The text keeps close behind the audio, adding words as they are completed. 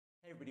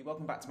everybody,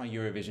 welcome back to my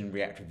Eurovision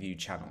React Review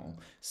channel.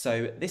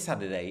 So this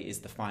Saturday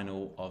is the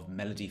final of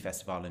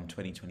Melodifestivalen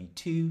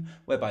 2022,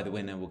 whereby the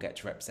winner will get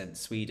to represent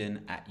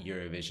Sweden at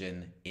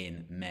Eurovision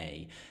in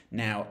May.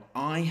 Now,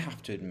 I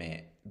have to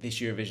admit, this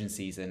Eurovision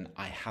season,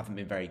 I haven't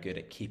been very good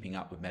at keeping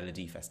up with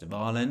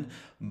Melodifestivalen,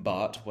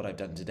 but what I've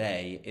done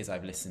today is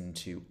I've listened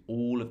to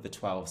all of the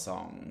 12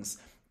 songs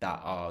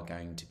that are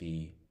going to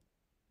be,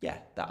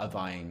 that are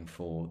vying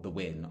for the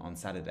win on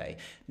Saturday.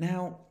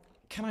 Now,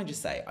 can I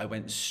just say, I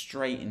went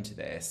straight into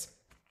this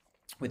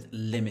with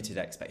limited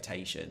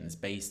expectations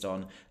based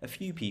on a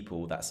few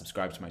people that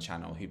subscribe to my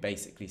channel who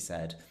basically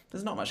said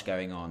there's not much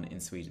going on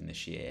in Sweden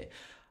this year.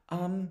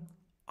 I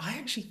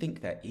actually think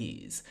there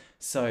is.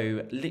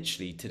 So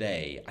literally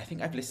today, I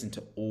think I've listened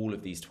to all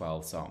of these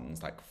 12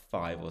 songs like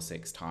 5 or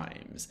 6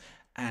 times,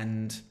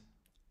 and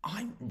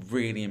I'm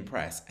really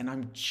impressed. And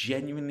I'm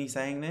genuinely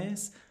saying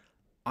this,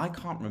 I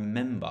can't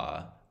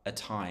remember a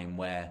time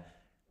where,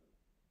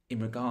 in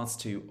regards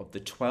to of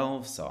the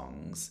 12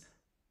 songs,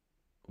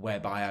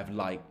 whereby I've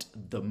liked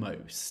the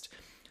most.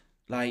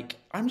 Like,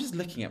 I'm just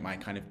looking at my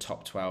kind of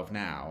top 12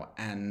 now,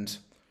 and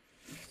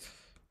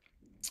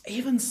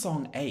even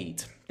song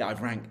 8 that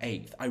I've ranked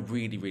 8th, I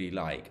really, really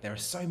like. There are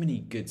so many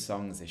good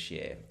songs this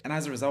year, and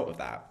as a result of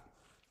that,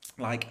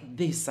 like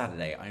this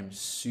Saturday, I'm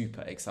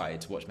super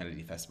excited to watch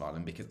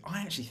Melodifestivalen because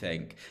I actually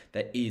think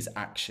there is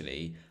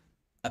actually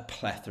a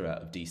plethora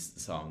of decent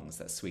songs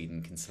that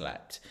Sweden can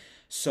select.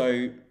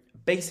 So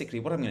basically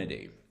what I'm going to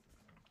do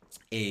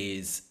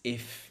is,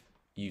 if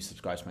you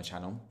subscribe to my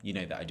channel, you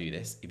know that I do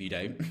this. If you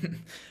don't,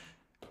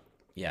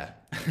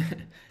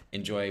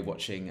 enjoy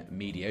watching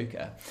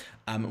mediocre.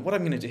 What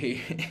I'm going to do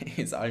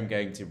is I'm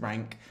going to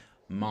rank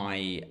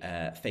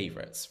my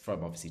favourites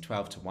from obviously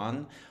 12 to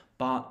 1,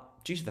 but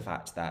due to the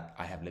fact that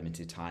I have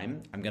limited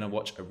time, I'm going to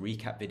watch a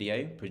recap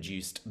video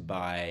produced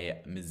by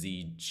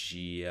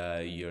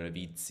Muzyka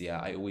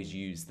Eurovision. I always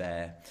use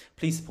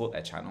please support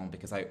their channel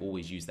because I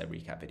always use their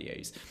recap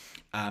videos.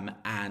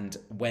 And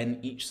when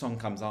each song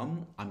comes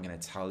on, I'm going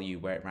to tell you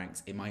where it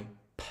ranks in my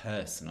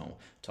personal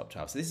top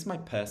 12. So this is my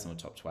personal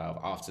top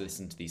 12 after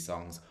listening to these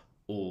songs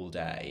all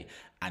day.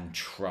 And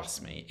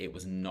trust me, it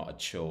was not a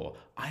chore.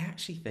 I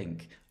actually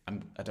think, I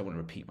don't want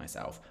to repeat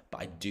myself,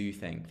 but I do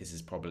think this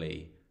is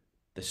probably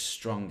the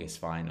strongest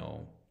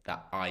final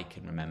that I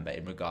can remember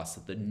in regards to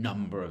the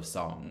number of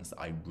songs that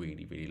I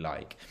really, really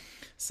like.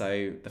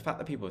 So the fact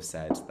that people have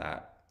said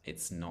that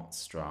it's not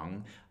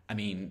strong, I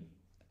mean,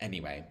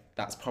 anyway,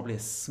 that's probably a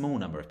small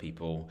number of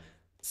people.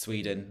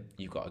 Sweden,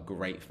 you've got a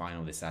great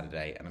final this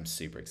Saturday, and I'm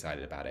super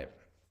excited about it.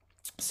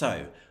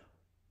 So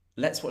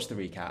let's watch the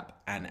recap,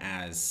 and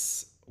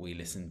as we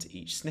listen to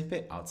each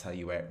snippet, I'll tell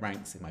you where it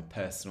ranks in my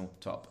personal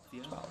top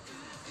 12.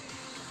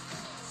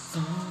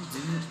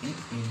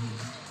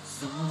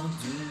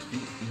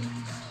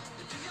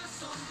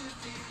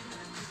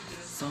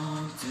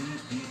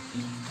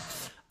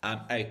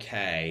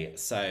 Okay,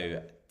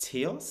 so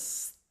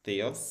Theoz.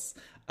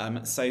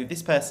 So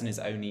this person is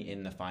only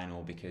in the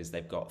final because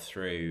they've got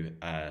through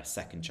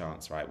second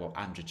chance, right? Well,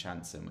 Andrew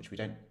Chanson, which we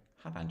don't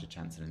have Andrew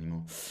Chanson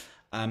anymore.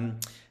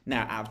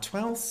 Now, out of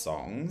 12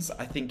 songs,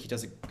 I think he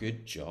does a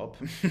good job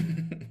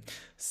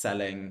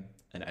selling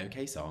an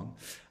okay song.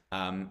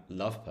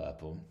 Love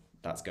Purple,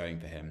 that's going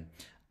for him.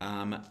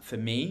 For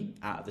me,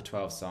 out of the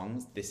 12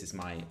 songs, this is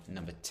my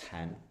number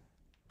 10.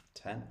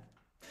 10?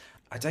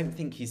 I don't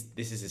think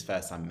this is his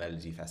first time at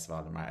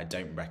Melodifestivalen, right? I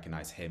don't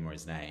recognise him or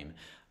his name.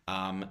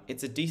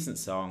 It's a decent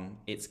song,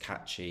 it's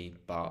catchy,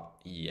 but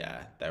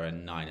yeah, there are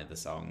 9 of the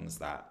songs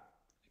that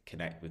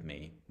connect with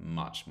me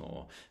much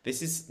more.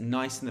 This is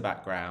nice in the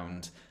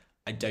background.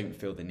 I don't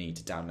feel the need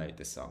to download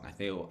this song. I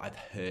feel I've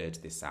heard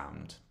this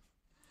sound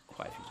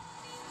quite a few times.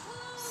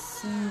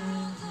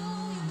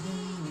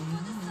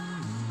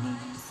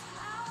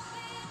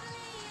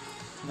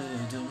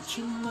 Don't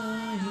you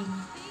mind?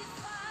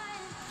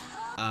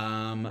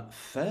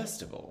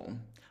 First of all,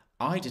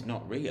 I did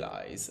not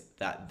realise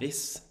that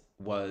this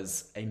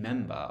was a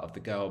member of the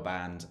girl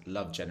band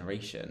Love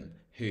Generation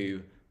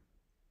who,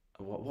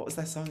 what was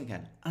their song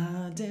again?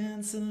 I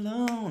dance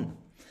alone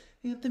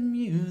with the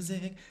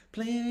music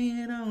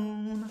playing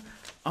on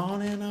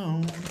and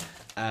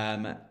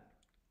on.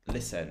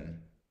 Listen,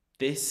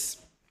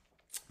 this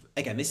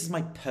is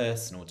my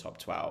personal top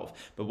 12,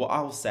 but what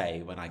I'll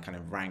say when I kind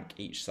of rank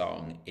each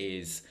song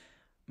is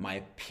my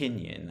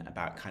opinion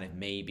about kind of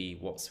maybe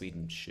what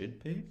Sweden should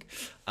pick.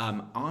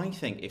 I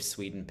think if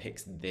Sweden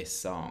picks this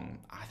song,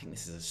 I think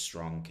this is a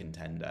strong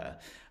contender.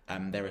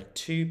 There are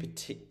 2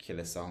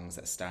 particular songs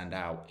that stand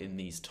out in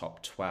these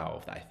top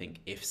 12 that I think,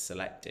 if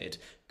selected,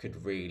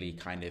 could really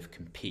kind of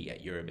compete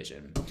at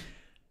Eurovision.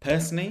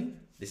 Personally,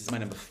 this is my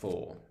number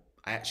 4.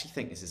 I actually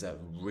think this is a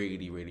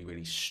really, really,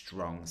 really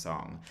strong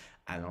song.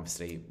 And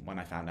obviously, when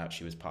I found out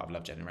she was part of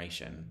Love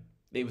Generation,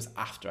 it was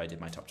after I did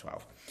my top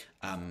 12.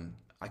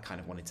 I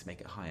kind of wanted to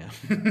make it higher.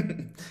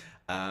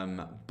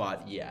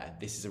 But yeah,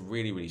 this is a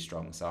really, really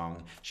strong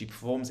song. She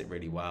performs it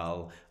really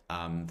well.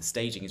 The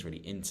staging is really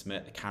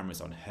intimate. The camera's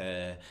on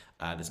her.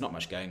 There's not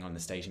much going on in the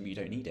staging, but you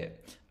don't need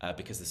it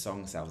because the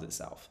song sells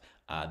itself.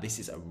 This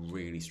is a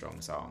really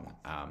strong song.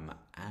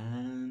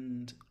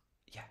 And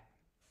yeah,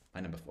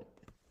 my number 4.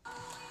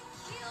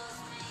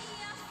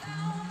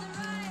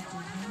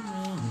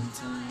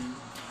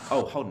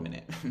 Oh, hold a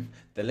minute.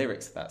 The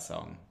lyrics of that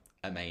song,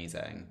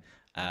 amazing.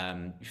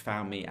 You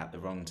found me at the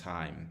wrong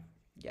time.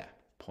 Yeah,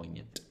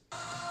 poignant.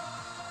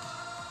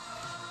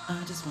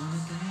 I just wanna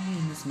be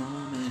in this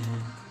moment.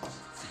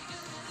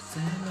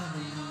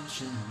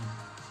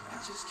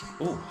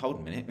 Oh, hold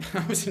a minute.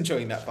 I was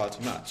enjoying that far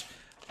too much.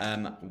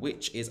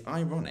 Which is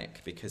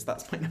ironic because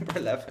that's my number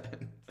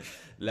 11.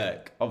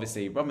 Look,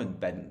 obviously, Roman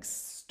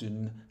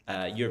Bengtsson,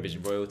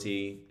 Eurovision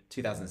royalty,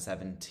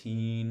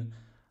 2017.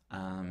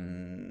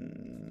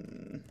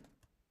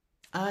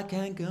 I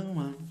can't go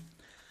on.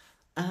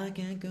 I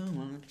can't go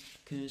on,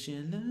 cause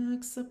you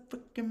look so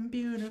freaking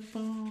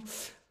beautiful.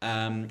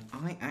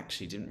 I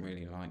actually didn't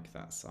really like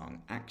that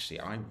song.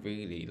 Actually, I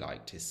really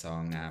liked his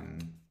song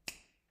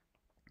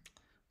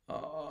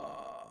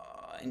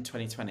in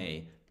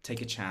 2020,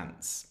 Take a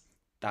Chance.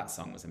 That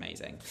song was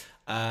amazing.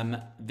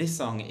 This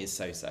song is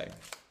so-so.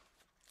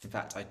 In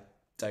fact, I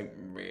don't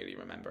really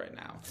remember it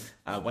now.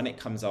 When it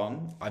comes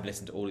on, I've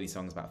listened to all of these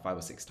songs about 5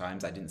 or 6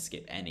 times. I didn't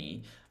skip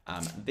any.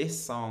 This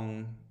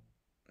song,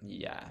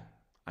 yeah,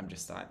 I'm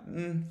just like,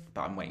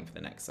 but I'm waiting for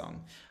the next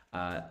song.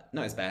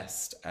 Not his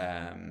best.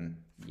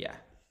 Yeah,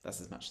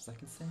 that's as much as I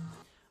can say.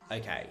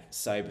 Okay,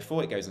 so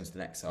before it goes on to the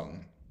next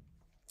song,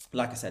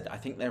 like I said, I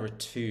think there are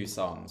 2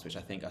 songs which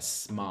I think are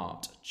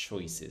smart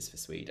choices for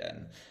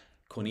Sweden.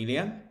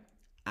 Cornelia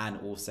and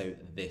also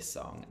this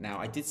song. Now,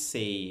 I did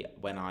see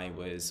when I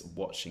was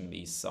watching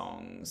these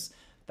songs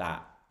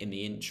that in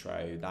the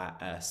intro, that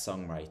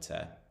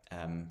songwriter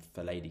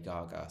for Lady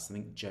Gaga,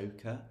 something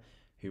Joker,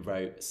 who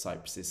wrote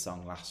Cypress's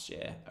song last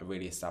year, a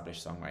really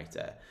established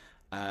songwriter,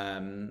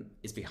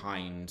 is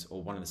behind,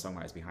 or one of the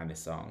songwriters behind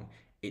this song.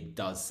 It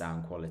does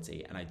sound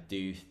quality, and I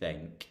do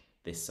think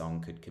this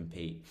song could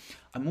compete.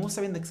 I'm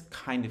also in this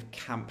kind of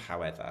camp,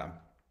 however,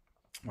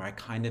 where I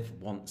kind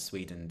of want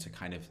Sweden to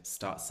kind of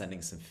start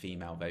sending some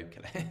female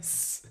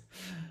vocalists.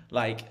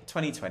 Like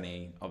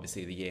 2020,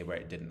 obviously the year where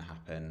it didn't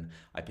happen.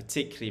 I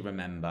particularly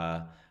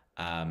remember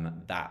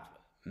that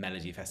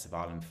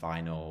Melodifestivalen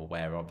final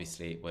where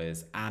obviously it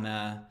was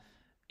Anna,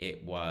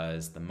 it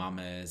was the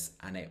Mummers,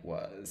 and it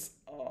was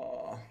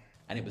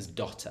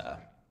Dotter.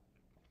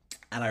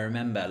 And I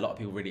remember a lot of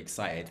people really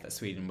excited that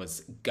Sweden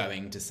was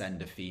going to send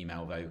a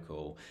female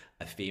vocal,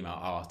 a female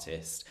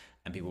artist,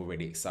 and people were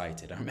really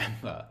excited. I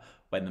remember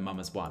when the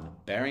Mummers won,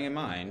 bearing in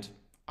mind,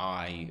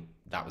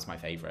 that was my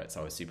favourite,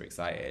 so I was super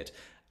excited.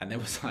 And there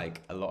was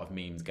like a lot of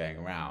memes going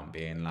around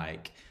being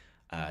like,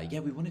 yeah,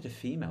 we wanted a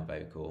female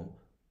vocal,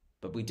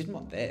 but we didn't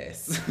want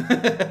this.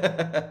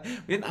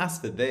 We didn't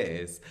ask for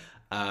this.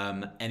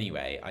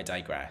 Anyway, I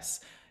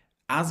digress.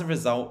 As a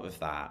result of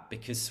that,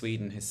 because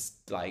Sweden has,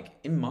 like,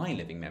 in my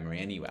living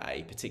memory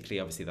anyway, particularly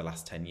obviously the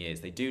last 10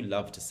 years, they do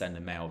love to send a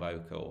male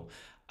vocal.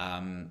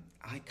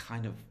 I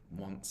kind of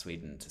want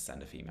Sweden to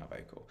send a female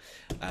vocal.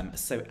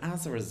 So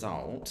as a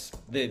result,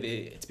 to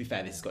be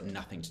fair, this has got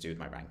nothing to do with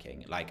my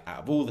ranking. Like,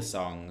 out of all the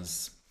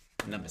songs,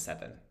 number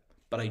 7.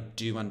 But I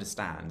do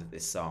understand that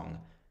this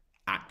song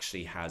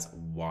actually has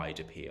wide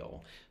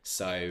appeal.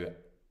 So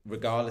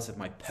regardless of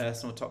my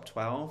personal top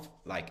 12,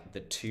 like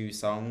the 2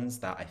 songs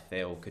that I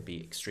feel could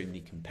be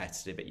extremely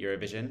competitive at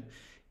Eurovision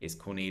is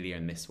Cornelia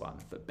and this one.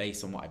 But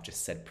based on what I've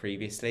just said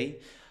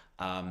previously,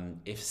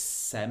 if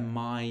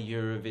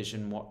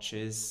semi-Eurovision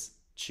watchers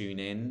tune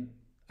in,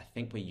 I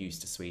think we're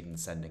used to Sweden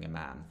sending a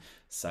man.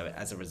 So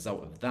as a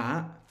result of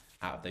that,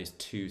 out of those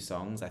 2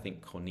 songs, I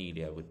think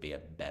Cornelia would be a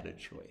better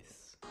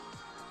choice.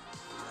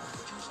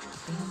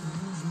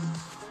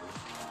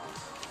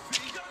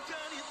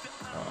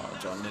 Oh,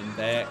 John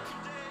Lundvik.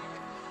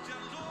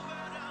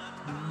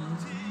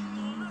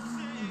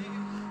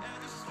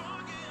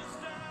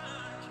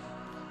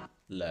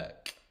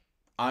 Look,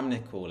 I'm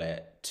going to call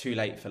it Too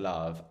Late for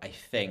Love. I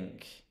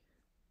think,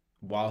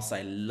 whilst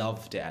I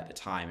loved it at the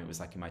time, it was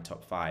like in my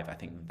top 5. I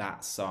think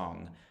that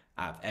song,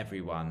 out of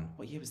everyone,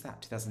 what year was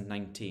that?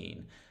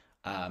 2019.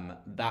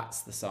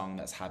 That's the song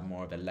that's had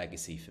more of a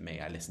legacy for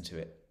me. I listen to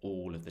it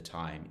all of the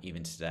time,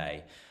 even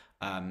today.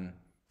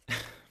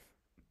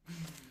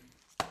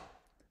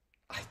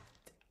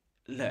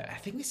 Look, I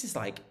think this is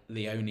like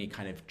the only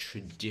kind of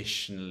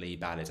traditionally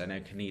ballad. I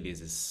know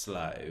Cornelia's is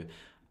slow,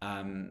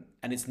 and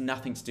it's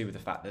nothing to do with the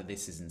fact that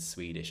this isn't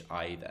Swedish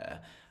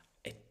either.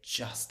 I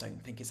just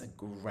don't think it's a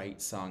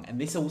great song.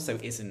 And this also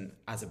isn't,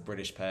 as a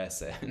British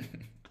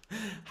person,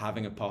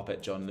 having a pop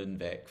at John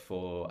Lundvik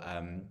for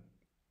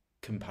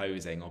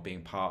composing or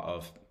being part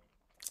of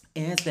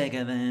It's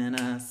Bigger Than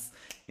Us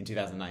in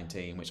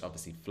 2019, which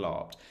obviously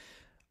flopped.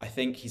 I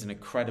think he's an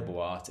incredible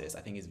artist.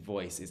 I think his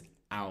voice is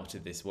out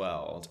of this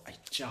world. I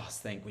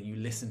just think when you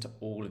listen to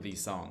all of these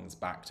songs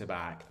back to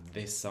back,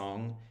 this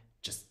song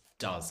just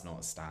does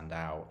not stand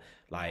out.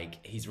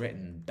 Like, he's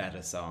written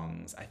better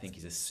songs. I think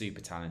he's a super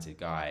talented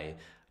guy.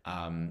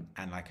 And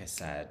like I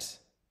said,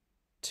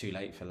 Too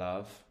Late for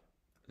Love,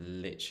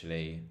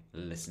 literally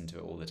listen to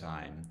it all the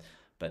time.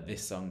 But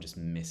this song just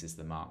misses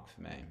the mark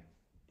for me.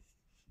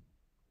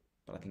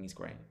 but I think he's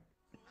great.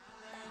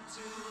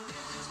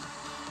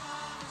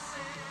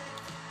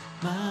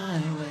 My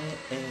way,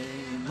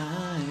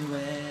 my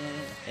way.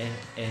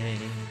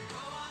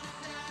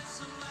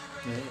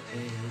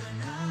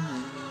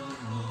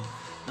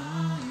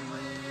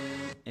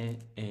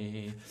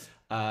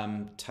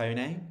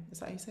 Tone, is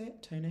that how you say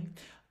it? Tone.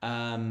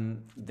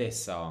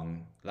 This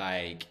song,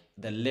 like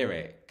the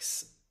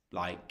lyrics,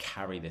 like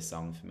carry this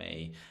song for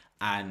me,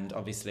 and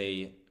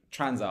obviously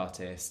trans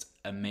artist,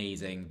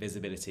 amazing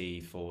visibility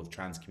for the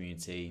trans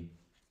community.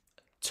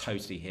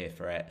 Totally here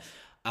for it.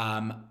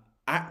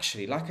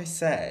 Actually, like I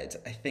said,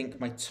 I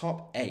think my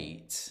top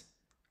 8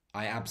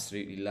 I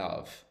absolutely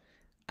love,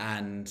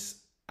 and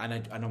I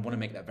want to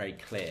make that very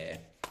clear.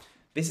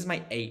 This is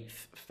my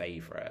 8th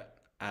favourite.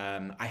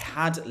 I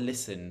had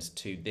listened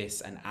to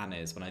this and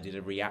Anna's when I did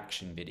a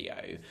reaction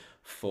video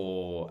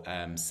for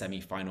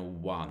semi-final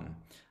 1,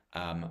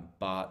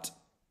 but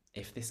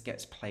if this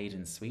gets played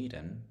in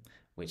Sweden,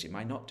 which it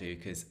might not do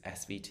because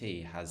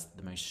SVT has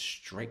the most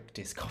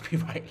strictest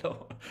copyright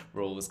law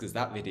rules, because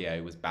that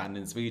video was banned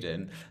in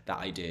Sweden that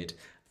I did.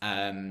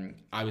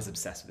 I was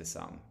obsessed with this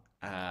song.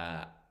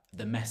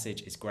 The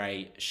message is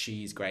great,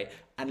 she's great,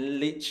 and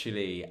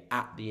literally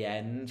at the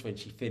end when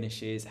she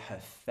finishes, her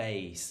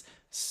face,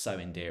 so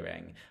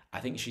endearing. I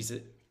think she's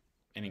an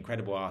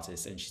incredible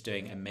artist and she's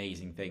doing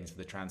amazing things for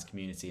the trans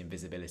community and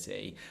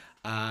visibility.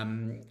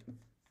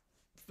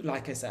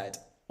 Like I said,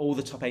 all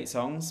the top 8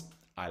 songs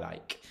I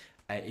like.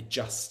 It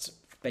just,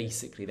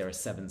 basically there are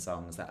 7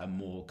 songs that are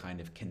more kind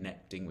of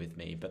connecting with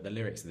me, but the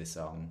lyrics of this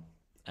song,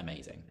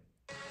 amazing.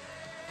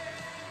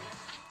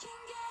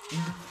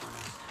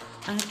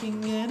 I can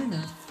get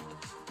enough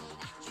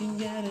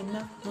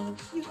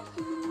of you.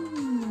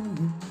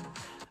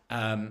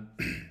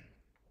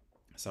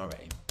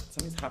 Sorry,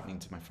 something's happening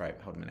to my throat.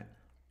 Hold a minute.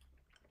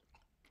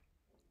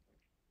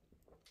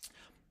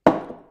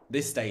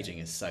 This staging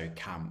is so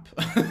camp,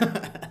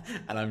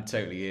 and I'm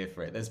totally here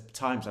for it. There's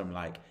times I'm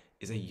like,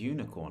 is a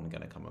unicorn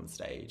going to come on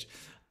stage?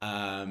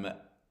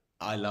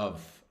 I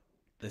love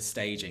the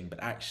staging,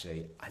 but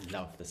actually, I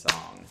love the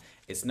song.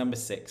 It's number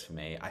 6 for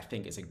me. I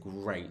think it's a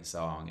great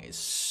song. It's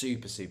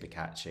super, super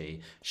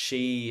catchy.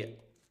 She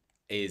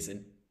is a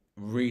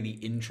really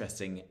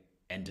interesting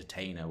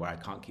entertainer where I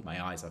can't keep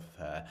my eyes off of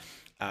her.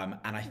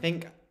 And I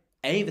think,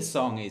 A, the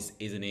song is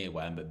an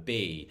earworm, but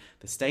B,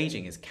 the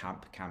staging is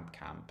camp.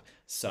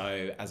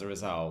 So as a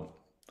result,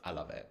 I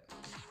love it.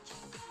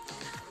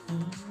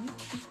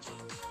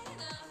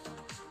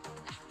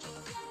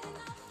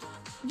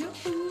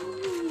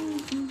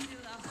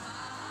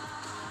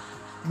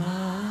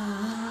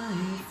 My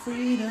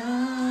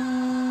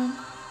freedom,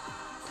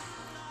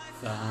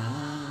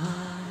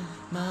 find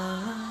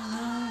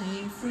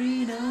my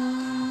freedom.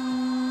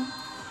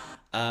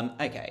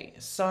 Okay,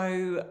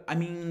 so I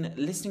mean,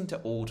 listening to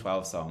all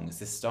 12 songs,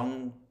 this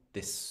song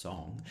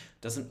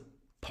doesn't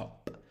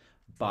pop,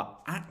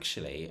 but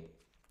actually,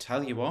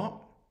 tell you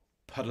what,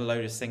 put a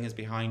load of singers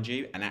behind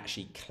you and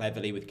actually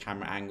cleverly with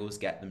camera angles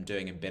get them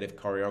doing a bit of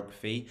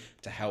choreography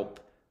to help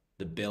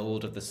the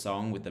build of the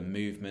song with the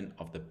movement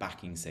of the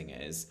backing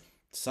singers.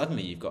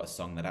 Suddenly you've got a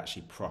song that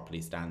actually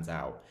properly stands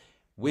out.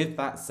 With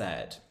that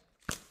said,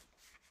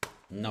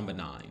 number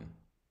 9.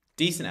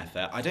 Decent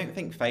effort. I don't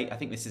think Faith, I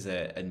think this is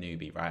a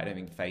newbie, right? I don't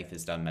think Faith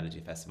has done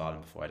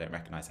Melodifestivalen before. I don't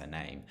recognise her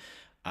name.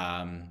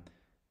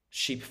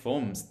 She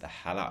performs the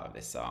hell out of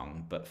this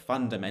song, but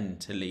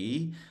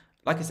fundamentally,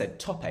 like I said,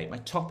 top 8. My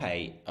top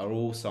 8 are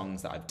all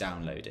songs that I've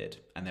downloaded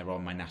and they're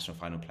on my national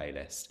final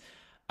playlist.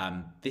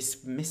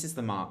 This misses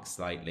the mark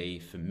slightly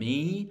for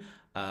me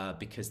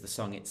because the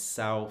song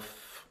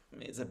itself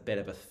is a bit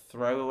of a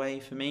throwaway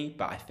for me,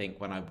 but I think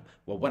when I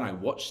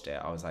watched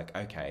it, I was like,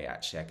 okay,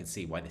 actually I can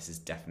see why this is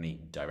definitely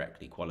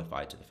directly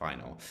qualified to the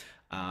final.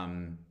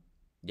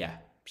 Yeah,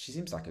 she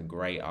seems like a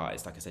great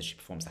artist. Like I said, she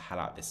performs the hell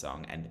out of this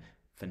song, and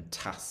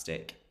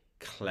fantastic,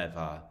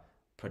 clever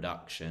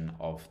production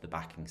of the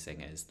backing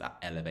singers that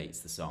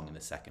elevates the song in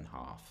the second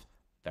half.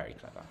 Very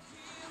clever.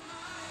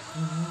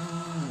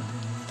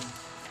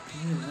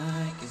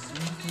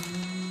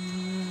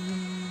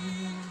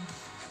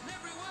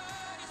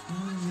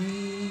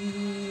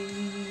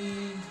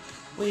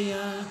 We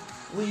are.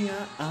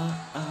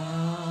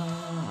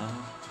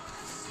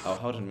 Oh,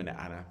 hold on a minute,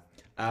 Anna.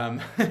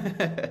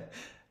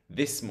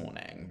 This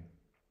morning,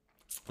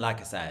 like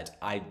I said,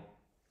 I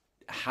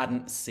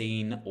hadn't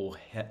seen or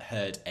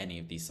heard any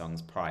of these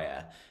songs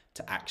prior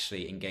to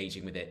actually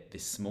engaging with it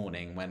this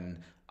morning when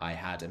I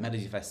had a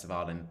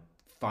Melodifestivalen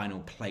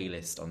final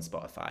playlist on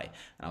Spotify,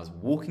 and I was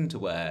walking to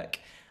work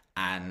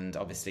and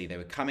obviously they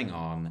were coming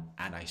on,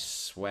 and I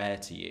swear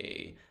to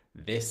you,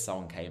 this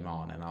song came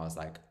on and I was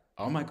like,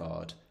 oh my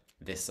God,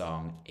 this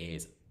song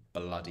is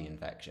bloody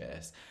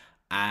infectious.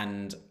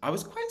 And I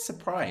was quite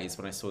surprised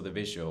when I saw the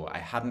visual. I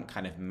hadn't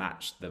kind of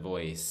matched the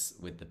voice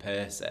with the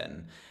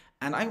person.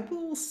 And I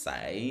will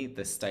say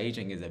the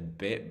staging is a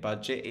bit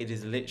budget. It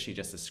is literally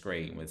just a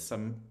screen with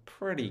some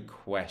pretty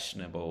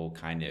questionable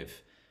kind of,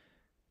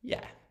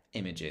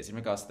 images in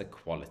regards to the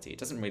quality. It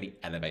doesn't really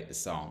elevate the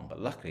song,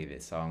 but luckily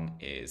this song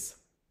is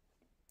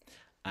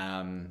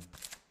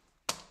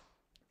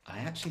I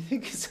actually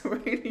think it's a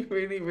really,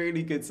 really,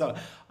 really good song.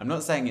 I'm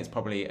not saying it's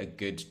probably a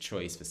good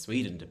choice for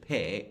Sweden to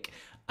pick,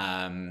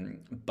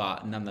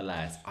 but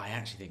nonetheless, I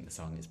actually think the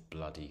song is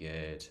bloody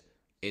good.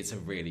 It's a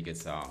really good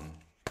song.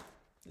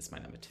 It's my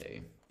number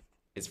 2.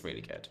 It's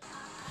really good.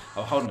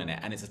 Oh, hold on a minute.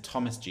 And it's a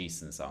Thomas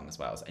Gieson song as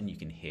well, and you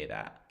can hear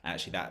that.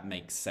 Actually, that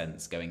makes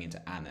sense going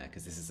into Anna,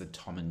 because this is a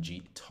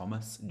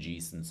Thomas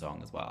Gieson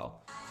song as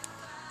well.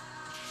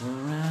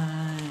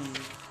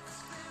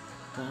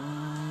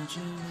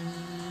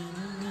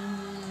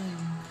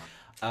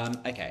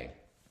 Okay,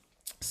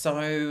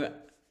 so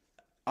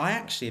I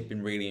actually have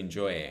been really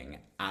enjoying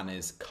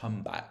Anna's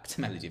comeback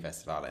to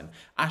Melodifestivalen.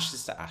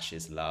 Ashes to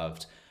Ashes,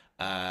 loved.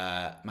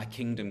 My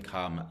Kingdom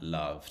Come,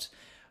 loved.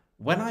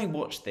 When I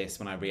watched this,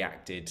 when I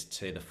reacted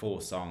to the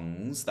 4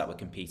 songs that were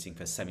competing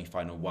for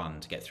semi-final 1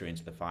 to get through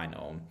into the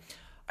final,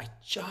 I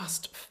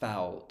just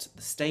felt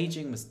the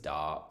staging was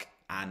dark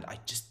and I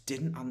just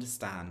didn't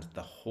understand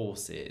the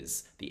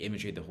horses, the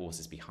imagery of the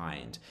horses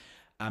behind.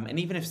 And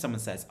even if someone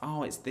says,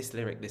 oh, it's this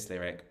lyric,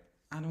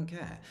 I don't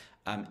care.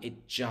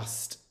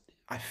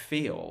 I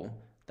feel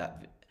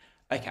that,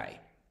 okay,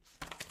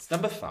 it's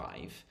number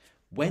 5.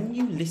 When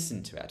you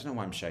listen to it, I don't know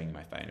why I'm showing you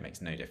my phone, it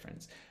makes no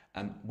difference.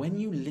 When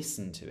you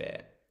listen to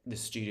it, the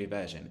studio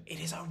version,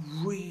 it is a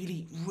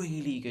really,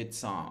 really good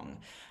song.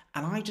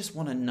 And I just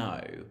want to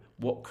know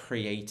what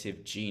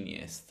creative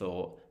genius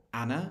thought,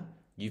 Anna,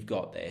 you've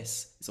got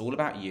this. It's all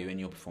about you and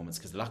your performance,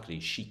 because luckily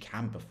she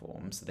can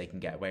perform, so they can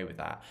get away with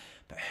that.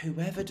 But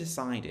whoever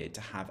decided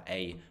to have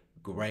a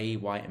grey,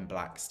 white and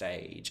black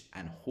stage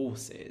and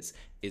horses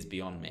is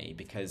beyond me,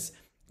 because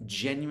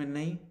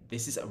genuinely,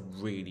 this is a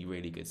really,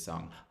 really good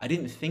song. I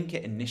didn't think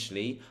it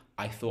initially.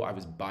 I thought I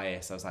was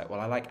biased. I was like, well,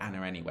 I like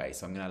Anna anyway,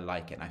 so I'm going to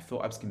like it. And I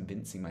thought I was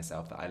convincing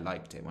myself that I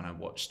liked it when I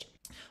watched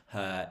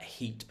her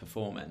Heat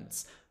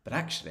performance. But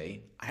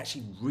actually, I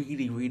actually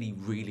really, really,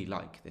 really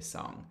like this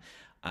song.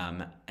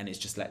 And it's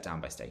just let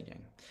down by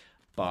staging.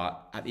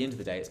 But at the end of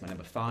the day, it's my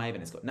number 5,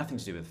 and it's got nothing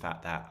to do with the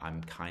fact that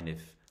I'm kind of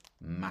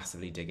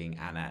massively digging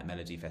Anna at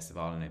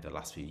Melodifestivalen over the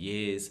last few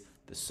years.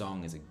 The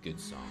song is a good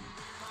song.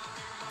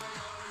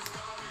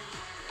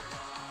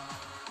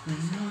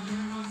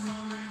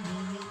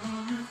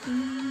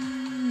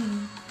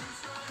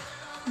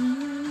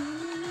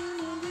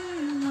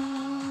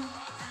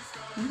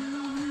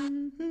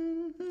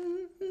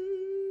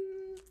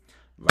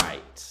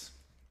 Right.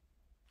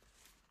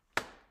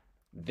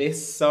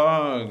 This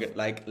song,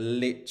 like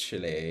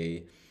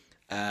literally,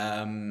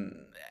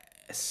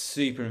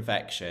 super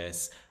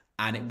infectious.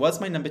 And it was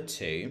my number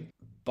 2,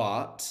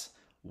 but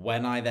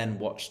when I then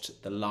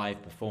watched the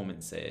live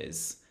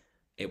performances,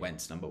 it went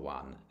to number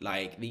 1.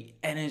 Like the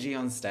energy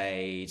on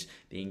stage,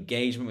 the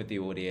engagement with the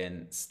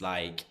audience,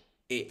 like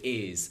it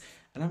is.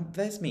 And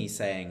there's me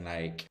saying,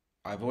 like,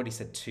 I've already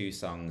said 2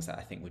 songs that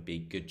I think would be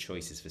good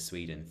choices for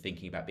Sweden,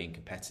 thinking about being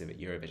competitive at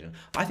Eurovision.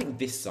 I think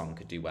this song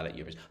could do well at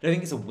Eurovision. I don't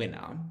think it's a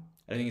winner.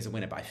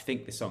 But I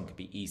think this song could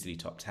be easily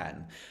top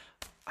 10.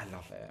 I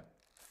love it.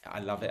 I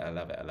love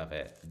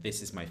it.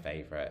 This is my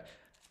favourite.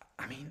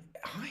 I mean,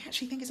 I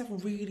actually think it's a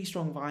really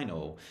strong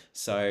vinyl.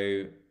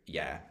 So,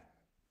 yeah.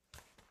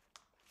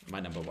 My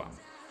number 1.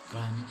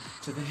 Run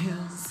to the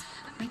hills,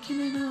 making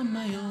it on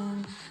my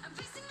own.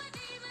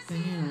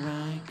 Here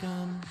I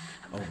come.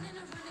 Oh,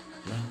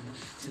 run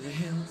to the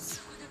hills.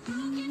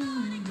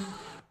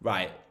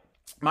 Right.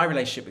 My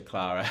relationship with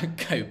Clara,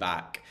 go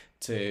back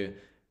to...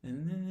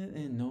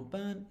 No.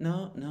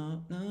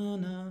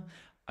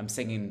 I'm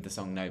singing the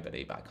song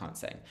Nobody, but I can't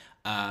sing.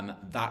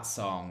 That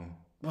song,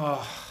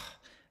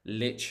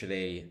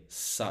 literally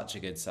such a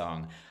good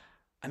song.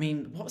 I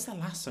mean, what was the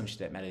last song she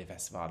did at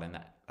Melodifestivalen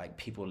that like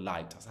people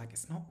liked? I was like,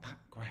 it's not that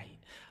great.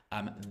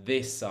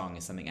 This song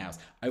is something else.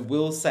 I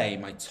will say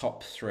my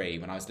top 3,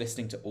 when I was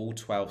listening to all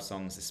 12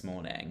 songs this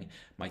morning,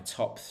 my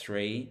top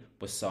 3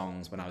 were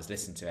songs when I was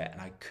listening to it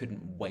and I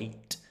couldn't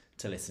wait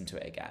to listen to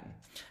it again.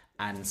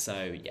 And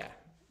so, yeah,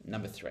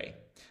 number 3.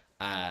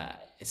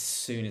 As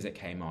soon as it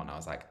came on, I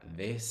was like,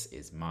 this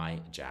is my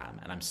jam.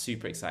 And I'm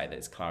super excited that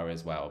it's Clara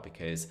as well,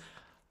 because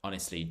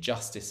honestly,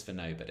 justice for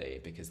Nobody,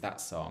 because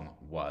that song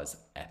was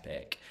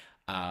epic.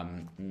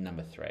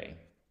 Number 3.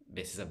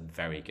 This is a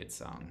very good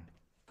song.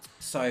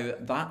 So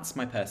that's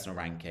my personal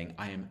ranking.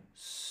 I am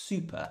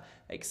super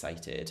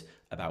excited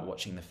about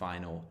watching the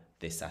final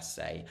this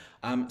Saturday.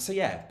 So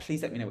yeah,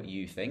 please let me know what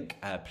you think.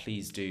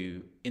 Please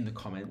do, in the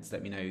comments,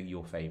 let me know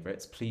your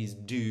favourites. Please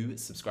do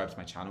subscribe to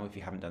my channel if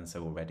you haven't done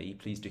so already.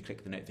 Please do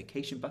click the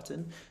notification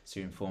button so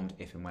you're informed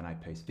if and when I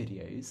post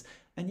videos.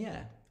 And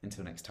yeah,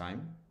 until next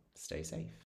time, stay safe.